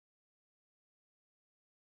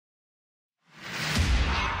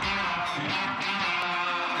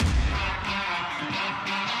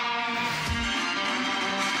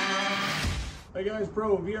Guys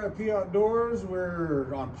Pro VIP Outdoors.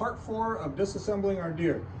 We're on part 4 of disassembling our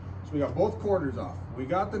deer. So we got both quarters off. We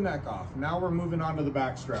got the neck off. Now we're moving on to the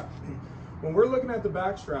back strap. When we're looking at the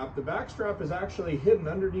back strap is actually hidden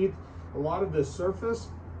underneath a lot of this surface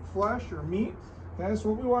flesh or meat. Okay, so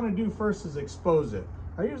what we want to do first is expose it.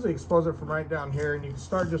 I usually expose it from right down here, and you can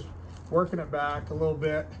start just working it back a little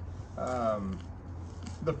bit.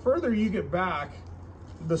 The further you get back,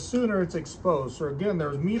 the sooner it's exposed. So again,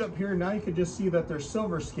 there's meat up here. Now you can just see that there's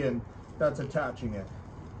silver skin that's attaching it.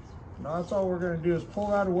 Now that's all we're going to do is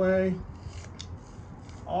pull that away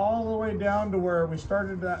all the way down to where we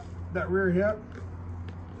started that rear hip.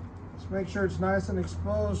 Let's make sure it's nice and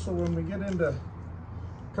exposed so when we get into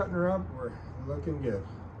cutting her up, we're looking good.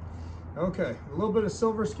 Okay, a little bit of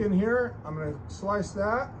silver skin here. I'm going to slice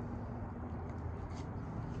that.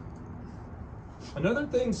 Another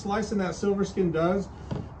thing slicing that silver skin does,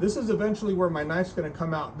 this is eventually where my knife's going to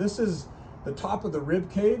come out. This is the top of the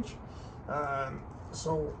rib cage.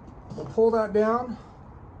 So we'll pull that down,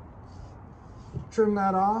 trim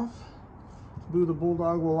that off. Boo the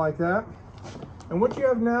Bulldog will like that. And what you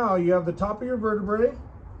have now, you have the top of your vertebrae,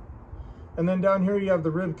 and then down here you have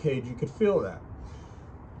the rib cage. You could feel that.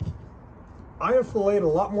 I have filleted a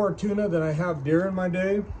lot more tuna than I have deer in my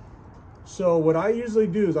day. So what I usually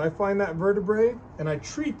do is I find that vertebrae and I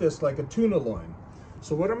treat this like a tuna loin.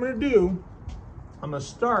 So what I'm going to do, I'm going to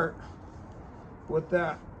start with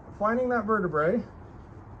that, finding that vertebrae,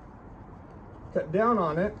 cut down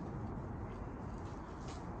on it,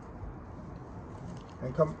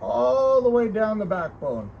 and come all the way down the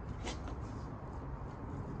backbone.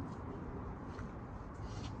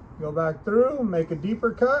 Go back through, make a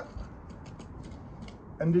deeper cut.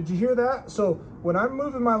 And did you hear that? So when I'm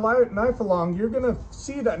moving my knife along, you're gonna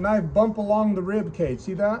see that knife bump along the rib cage.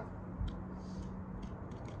 See that?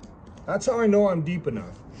 That's how I know I'm deep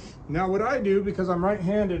enough. Now what I do, because I'm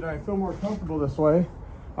right-handed and I feel more comfortable this way,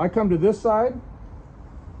 I come to this side,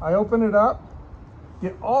 I open it up,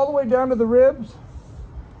 get all the way down to the ribs,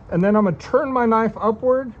 and then I'm gonna turn my knife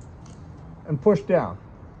upward and push down.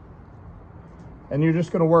 And you're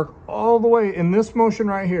just gonna work all the way in this motion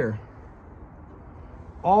right here,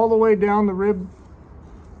 all the way down the rib,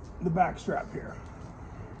 the back strap here.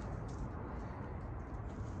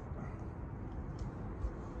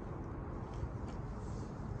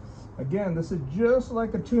 Again, this is just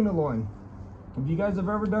like a tuna loin. If you guys have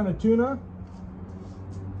ever done a tuna,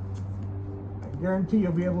 I guarantee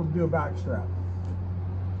you'll be able to do a back strap.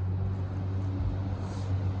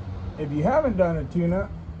 If you haven't done a tuna,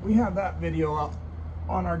 we have that video up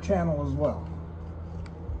on our channel as well.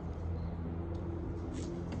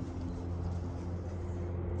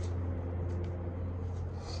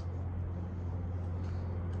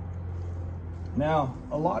 Now,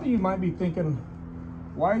 a lot of you might be thinking,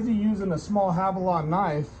 why is he using a small Havalon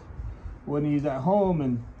knife when he's at home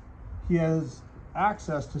and he has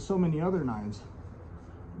access to so many other knives?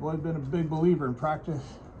 Well, I've been a big believer in practice.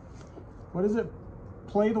 What is it?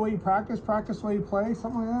 Play the way you practice, practice the way you play,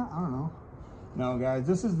 something like that? I don't know. No, guys,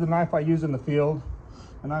 this is the knife I use in the field,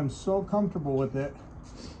 and I'm so comfortable with it.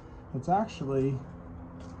 It's actually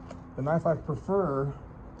the knife I prefer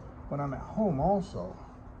when I'm at home also.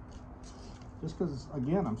 Just because,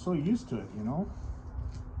 again, I'm so used to it, you know?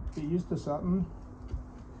 Get used to something,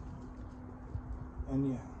 and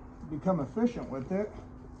you become efficient with it.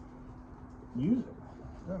 Use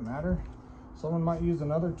it. Doesn't matter. Someone might use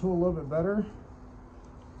another tool a little bit better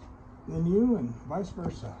than you, and vice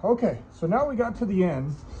versa. Okay, so now we got to the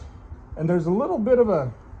end, and there's a little bit of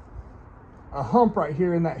a hump right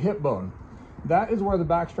here in that hip bone. That is where the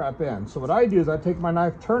back strap ends. So what I do is I take my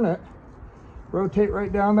knife, turn it, rotate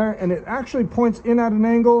right down there, and it actually points in at an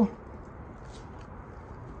angle.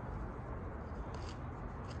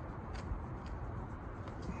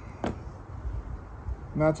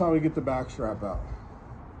 And that's how we get the back strap out.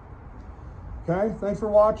 Okay, thanks for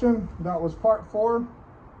watching. That was part 4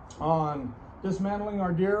 on dismantling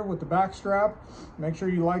our deer with the back strap. Make sure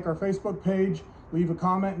you like our Facebook page, leave a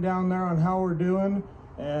comment down there on how we're doing,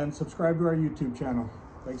 and subscribe to our YouTube channel.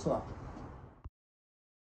 Thanks a lot.